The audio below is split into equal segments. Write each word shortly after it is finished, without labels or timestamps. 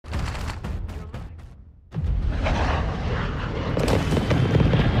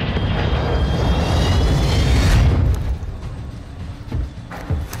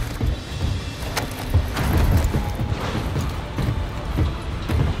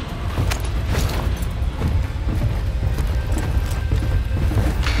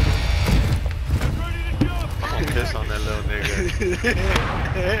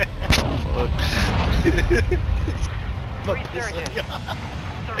Resurgence.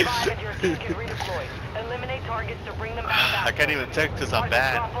 Survive and your team can redeploy. Eliminate targets to bring them back. I can't even text because I'm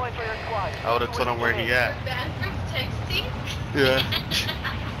bad. I would have told him where he at. You're bad for texting? Yeah.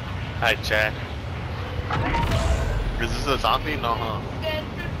 Hi, Chad. Is this a zombie? No, huh? Bad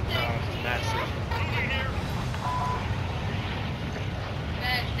for texting. Massive.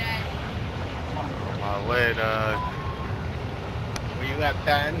 Bad. My way, dog. Where you at,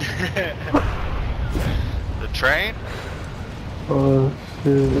 Dan? The train? Oh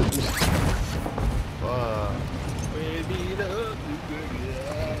shit. Fuck.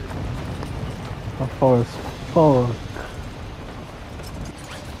 I'm far as fuck.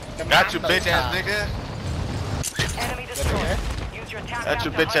 Got you, bitch ass nigga. Enemy destroyed. Use your tap. Got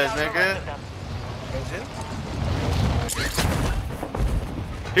you, bitch ass nigga.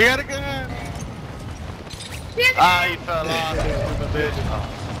 He got a gun. Ah, he fell off. Stupid bitch.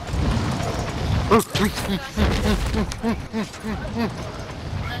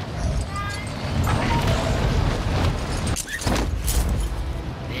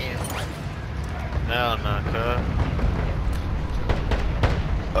 Hell no, cuz.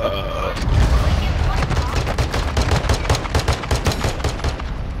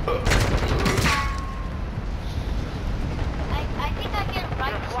 I think I can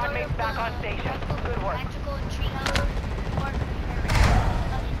write Your squad mates back on station. Good work. Electrical treehouse or in the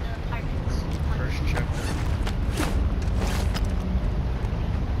apartments. First chapter.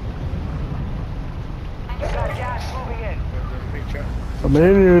 You got gas moving in. I'm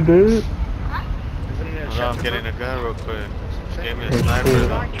in here, dude. I'm getting a gun real quick. Give me a sniper though.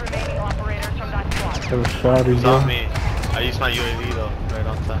 Mark remaining operators from that squad. Got a shot, He's he's on on. me. I used my UAV though, right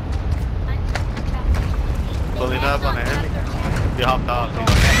on time. Pulling up on the heli. He hopped off. He's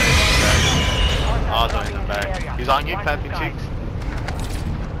also in the back. He's on you, clapping cheeks.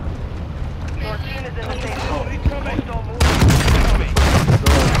 Your team is in the same zone. Don't move.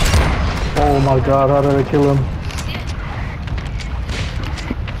 Oh my god, how did I kill him?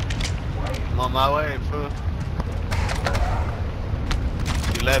 I'm on my way, fool.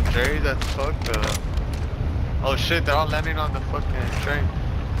 You left Jerry? That's fucked up. Oh shit, they're all landing on the fucking train.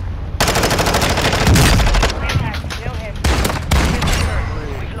 Kill him.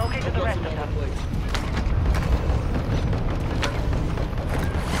 We've located the rest of them.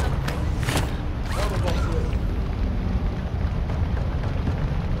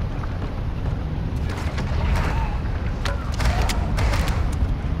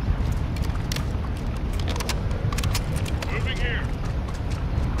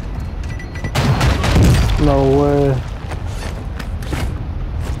 No way.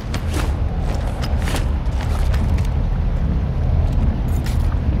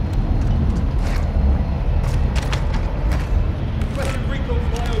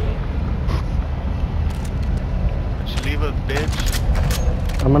 Just leave a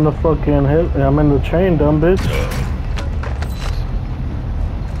bitch. I'm in the fucking hit. I'm in the train, dumb bitch.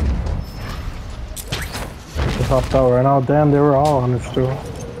 Just hopped out right now. Damn, they were all on it still.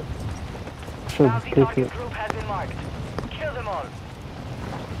 Should just Bounty kick target it. group has been marked. Kill them all.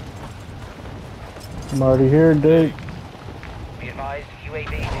 I'm already here, Dick. Be advised,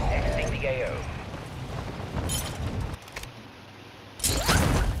 UAV is exiting the AO.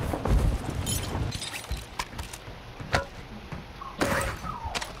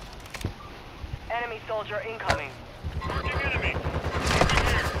 Enemy soldier incoming. Crack.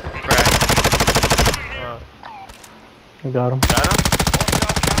 I got him. Got him?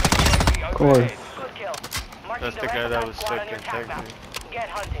 Of course. Good kill. Marking That's the rest guy of that was squad on stuck your in attack map. Texas. Get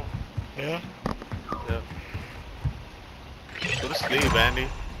hunting. Yeah? Yep. Go to sleep, Andy.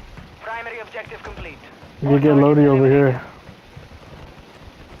 Primary objective complete. You get Lodi over here.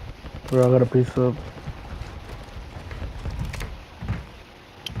 Bro, I got a piece up.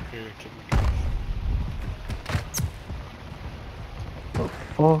 Here, give me. The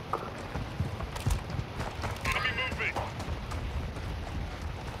fuck?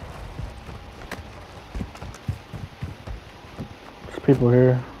 There's people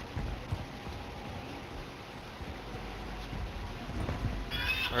here.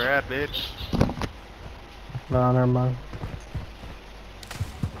 Alright, bitch. Nah, never mind.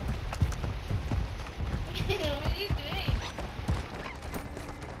 What are you doing?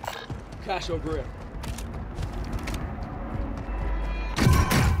 Cash or grip.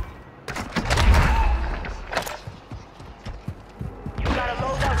 You got a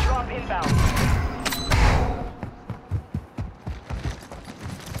loadout drop inbound.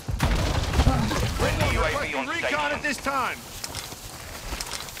 Friendly UAV on Recon at station. this time.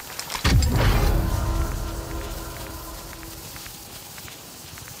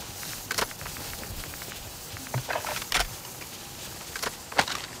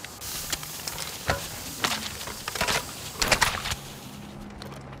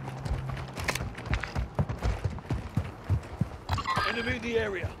 Enemy in the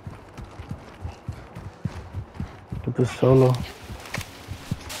area. Get this solo.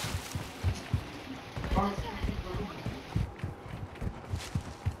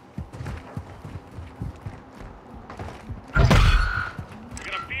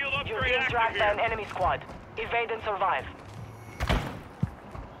 You're being tracked by an enemy squad. Evade and survive.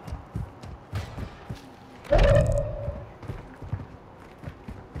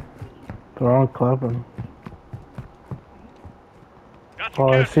 They're all clapping. Oh,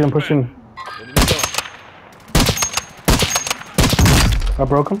 I see him pushing. I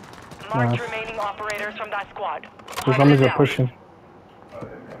broke him. Mark Nice. remaining operators from that squad. The zombies are pushing.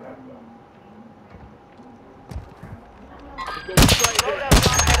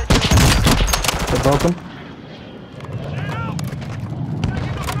 I broke him.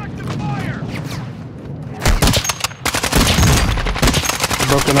 I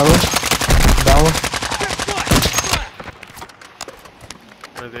broke another one. Down one.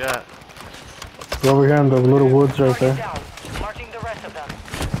 Where's he at? They're over here in the little woods right there. Down. Marking the rest of them.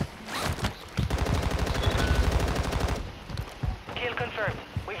 Kill confirmed.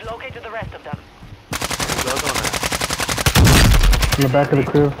 We've located the rest of them. Who's the other one at? In the back of the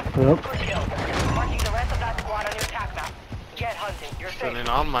crib. Yep. Good kill. Marking the rest of that squad on your attack map. Get hunting. You're safe. Spending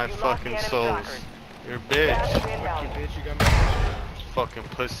all my You lost the fucking enemy souls. trackers. You're a bitch. Gas Fuck you, inbound. bitch. You got me. Fucking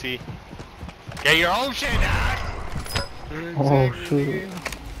pussy. Get your own shit out! Oh shoot.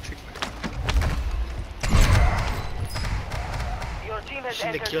 Your team has See the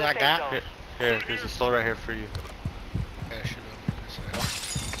entered kill the I safe got? zone. Here, here's a soul right here for you. Yeah, shoot him.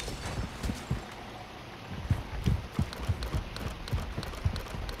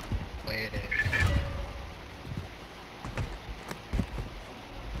 Wait it.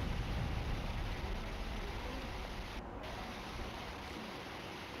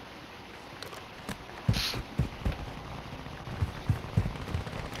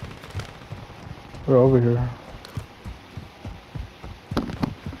 They're over here.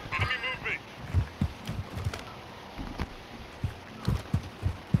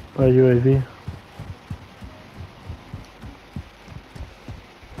 By UAV.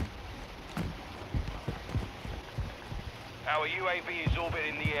 Our UAV is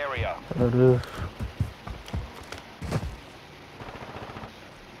orbiting the area. There it is.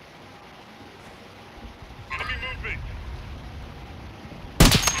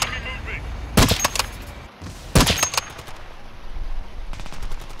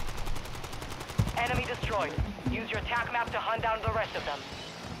 Enemy destroyed. Use your attack map to hunt down the rest of them.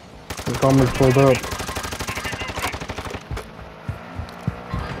 The zombies pulled up.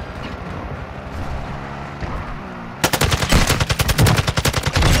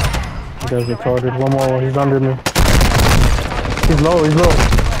 You guys retarded. One more. He's under me. He's low. He's low.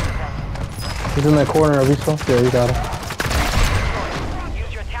 He's in that corner. Are we so? Yeah, you got him.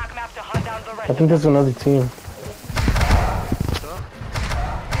 Use your attack map to hunt down the rest I think there's another team.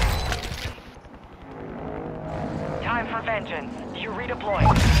 Time for vengeance. You redeploy.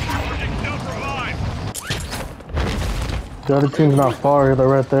 The other team's not far. They're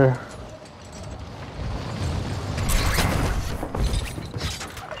right there.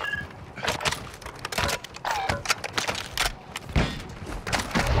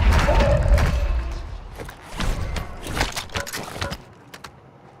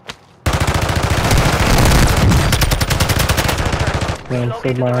 Man, Locate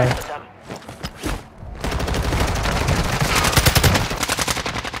saved the my rest ass. of them.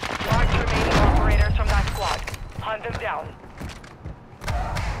 Mark remaining operators from that squad. Hunt them down.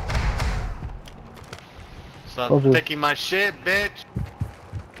 Stop Told you. taking my shit, bitch.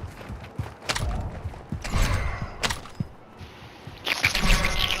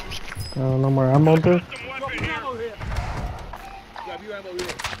 No more ammo, dude.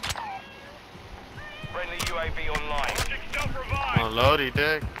 Friendly UAV online. Unload he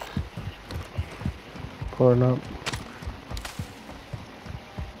dick. Pulling up.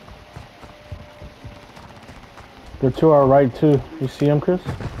 They're to our right too. You see him, Chris?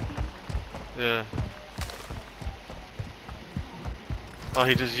 Yeah. Oh,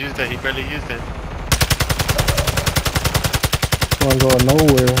 he just used it. He barely used it. One going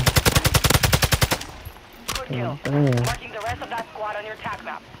nowhere. Good kill. Damn. Marking the rest of that squad on your attack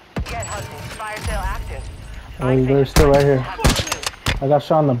map. Get hunting. Fire sale active. Oh, they're still right here. I got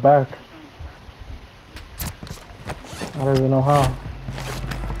shot in the back. I don't even know how.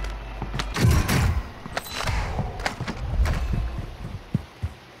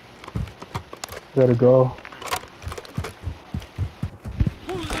 Gotta go.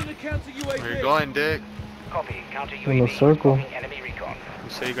 Where you going, dick? Copy. Counter In the UAV. circle. Reporting enemy recon. You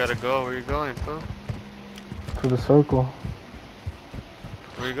say you gotta go. Where you going, fool? To the circle.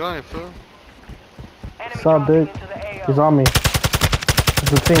 Where you going, fool? Enemy What's up, dropping dude? into the AO. He's on me.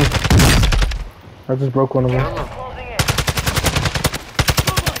 It's a team. I just broke one of them. Gas is closing in.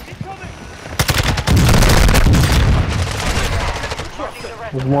 Marking the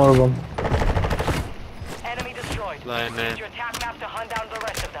rest There's of more of them. them. Enemy destroyed. Lying there. Use your attack map to hunt down the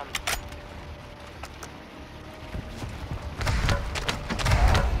rest of them.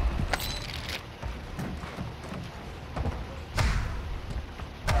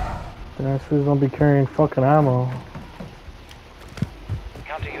 Damn, fools don't be carrying fucking ammo.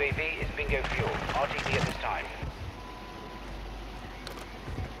 Counter UAV is bingo fuel. RTB at this time.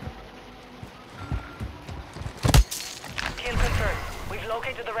 Kill confirmed. We've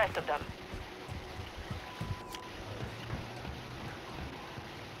located the rest of them.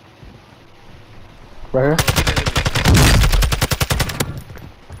 Right here.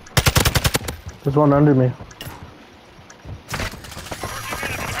 There's one under me.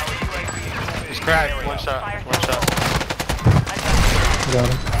 He's cracked. One shot. Fire One sale shot. over. Got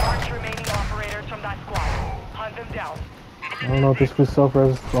him. Mark remaining operators from that squad. Hunt them down. I don't know if this was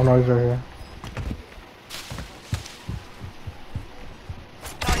self-res. Oh no, he's right here.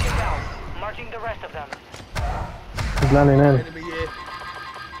 Target down. Marking the rest of them. He's landing in. Enemy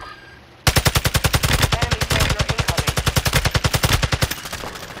soldier incoming.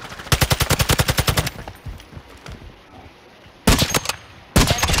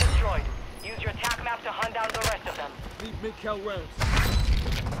 Enemy destroyed. Use your attack map to hunt down the rest of them. Leave mid-cal rounds.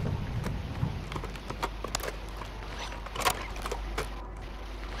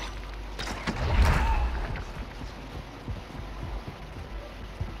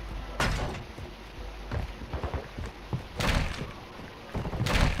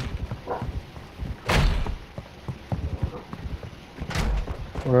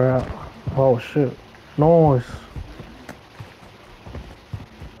 We're at. Oh shit. Noise.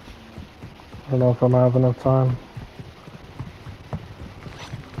 I don't know if I'm gonna have enough time.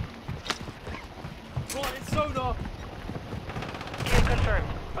 Right, it's sonar. Kill confirmed.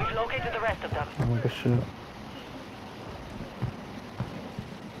 We've located the rest of them. Oh good shit.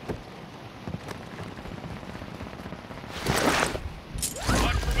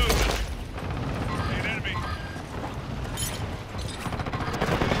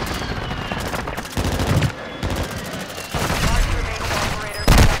 Mark remaining operators.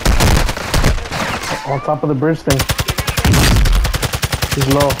 On top of the bridge thing. He's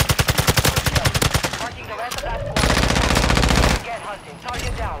low. Marking the rest of that squad. Get hunting.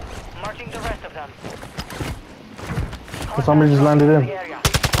 Target down. Marking the rest of them. Somebody just landed in. The area.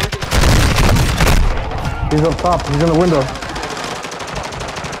 He's up top. He's in the window. Attack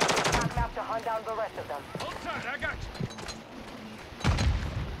map to hunt down the rest of them.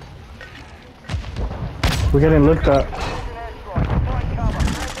 We're getting looked at. Use an airstrike. Find cover.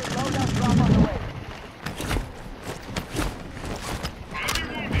 Loadout drop on the way.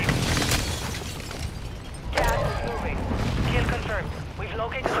 Gas is moving. Kill confirmed. We've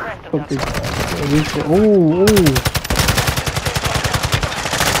located the rest of them. Okay. Ooh, ooh.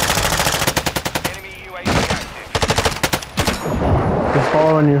 Enemy UAV active. He's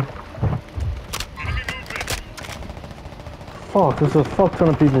following you. Fuck, there's a fuck ton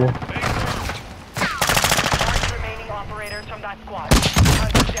of people. Mark remaining operators from that squad.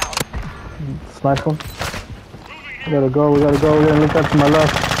 Hunt them down. Snipe him. We gotta go, we gotta go. We're gonna look at to my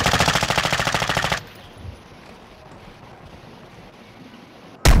left.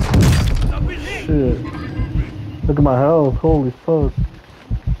 Shit. Look at my health. Holy fuck.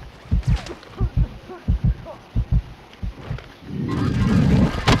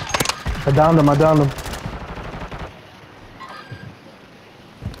 I downed him, I downed him.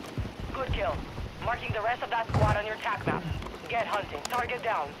 Good kill. Marking the rest of that squad on your attack map. Get hunting. Target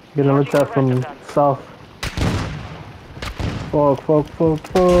down. Getting looked at Marking the from rest of them. south. Fuck, fuck, fuck,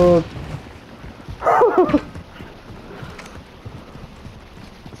 fuck.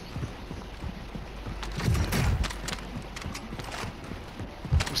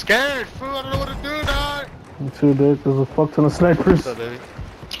 I'm scared, fool. I don't know what to do, dog. Me too, dude. There's a fuck ton of snipers. What's up, baby?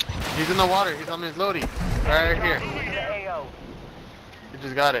 He's in the water. He's on his loadie. Right here. Dropping into the AO. He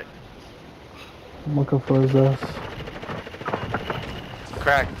just got it. I'm looking for his ass.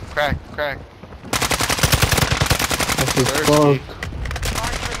 Crack, crack, crack. That's his Thirsty. fuck.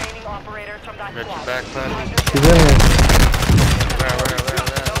 Mark remaining operators from that Got your squad. back, buddy. He's in here. No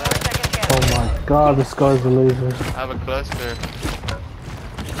more second chances. Oh my god, this guy's a laser. I have a cluster.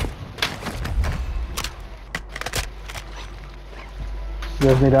 You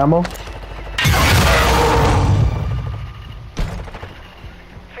guys need ammo? 50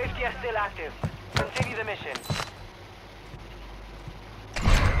 are still active. Continue the mission.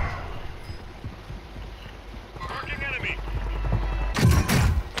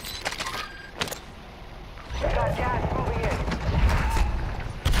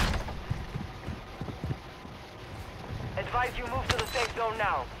 advise you move to the safe zone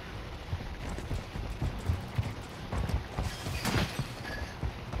now.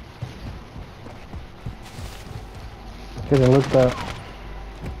 Getting looked at.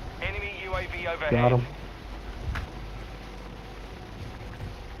 Enemy UAV overhead. Got him.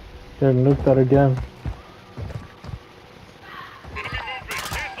 Getting looked at again.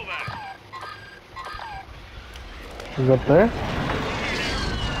 He's up there?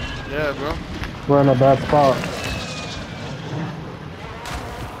 Yeah, bro. We're in a bad spot.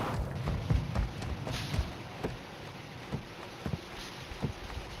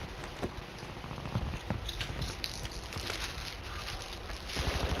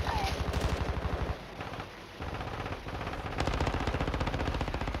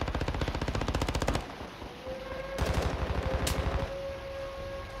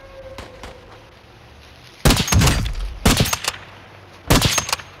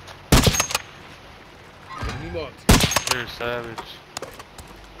 You're savage.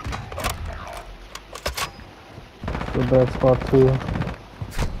 It's a bad spot too.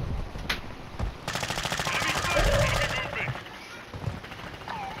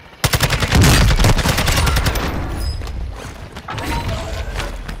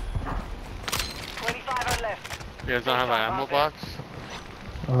 You guys don't have an ammo box?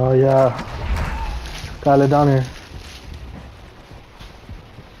 Oh yeah. Got it down here.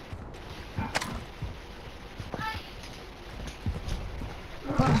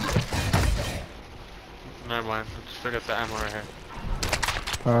 Never mind. I just forgot the ammo right here.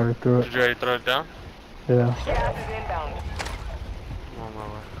 I already threw it. Did you already throw it down? Yeah. Gas is inbound. I'm on my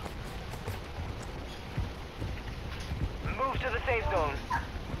way. Move to the safe zone.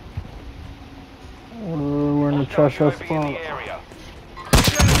 We're in the trash house UAV in spot. the area.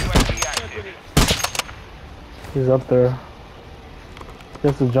 UAV active. He's up there. He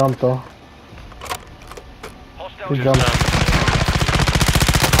has to jump though. Hostile He Just jumped.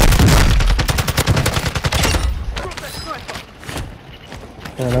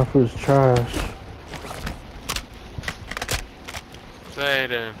 Yeah, that food's trash. Say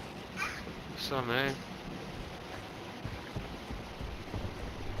then. What's up, man?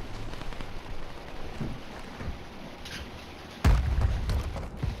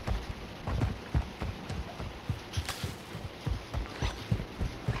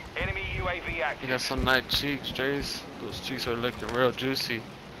 Enemy UAV You active. got some nice cheeks, Jace. Those cheeks are looking real juicy.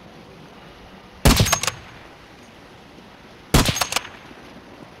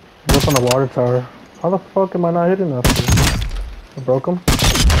 He's up on the water tower. How the fuck am I not hitting that food? I broke him?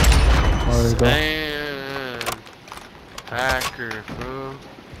 Oh, there you go. Man. Hacker, bro.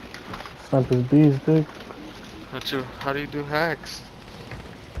 Sniper's bees, dude. How do you do hacks?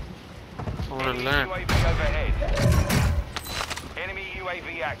 I wanna Enemy learn. UAV overhead. Enemy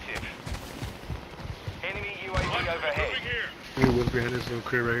UAV active. Enemy UAV overhead. Ooh, what's behind this little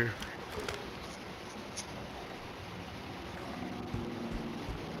crib right here?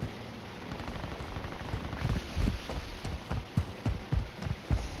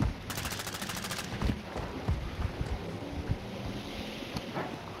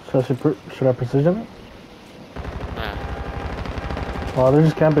 Should I precision it? Nah. Oh, they're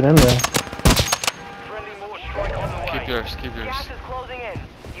just camping in there. Friendly mortar strike on the way. Keep yours, keep yours. Gas is closing in.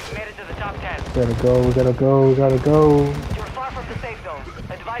 You've made it to the top 10. Gotta go, we gotta go, we gotta go. You're far from the safe zone.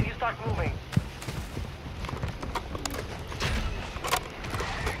 Advise you start moving.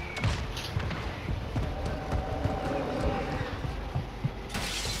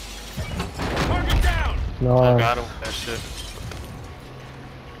 Target down! No, I got him with that shit.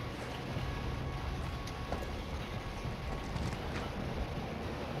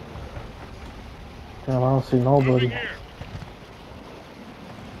 damn, I don't see nobody.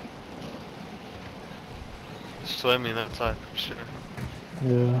 Swimming that side for sure.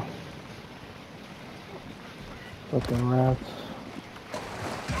 Yeah. Fucking rats.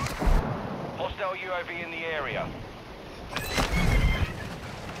 Hostile UAV in the area.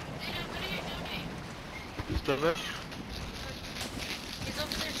 Still there? He's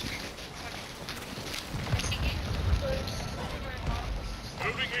over there.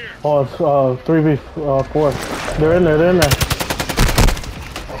 Oh, it's 3v4. They're in there, they're in there.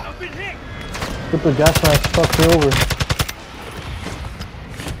 I've been hit! Get the gas mask, fuck me over.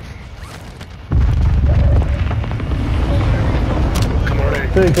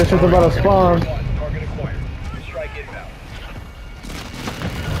 Dude, this shit's about to spawn. Target acquired. Strike inbound.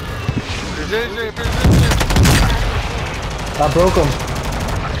 I broke him.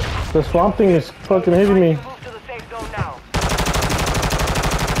 The swamp thing is fucking hitting me. Move to the safe zone now.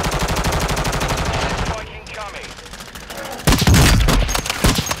 Strike incoming.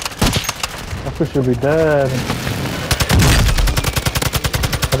 I should be dead.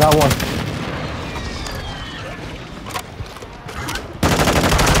 I got one.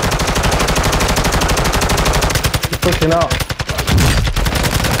 He's pushing out.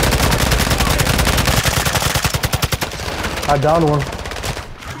 I downed one.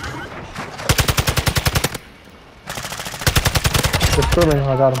 They're swimming.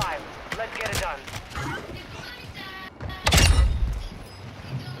 I got him. Let's get it done.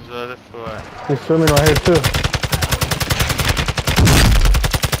 There's the other foot. He's swimming right here too.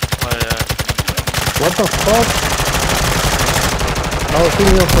 Oh yeah. What the fuck? I was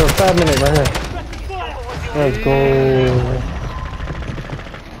shooting him for a 5 minute right here. Let's go.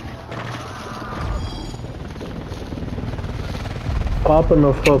 Popping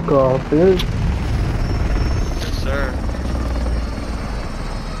the fuck off, dude. Yes, sir.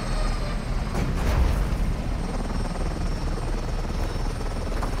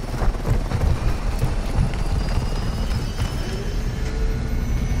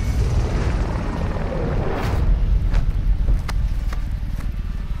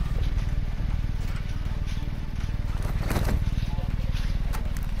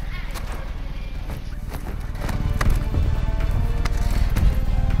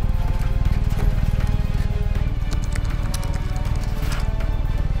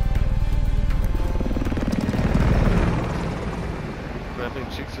 Grabbing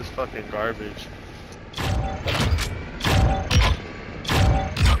chicks is fucking garbage.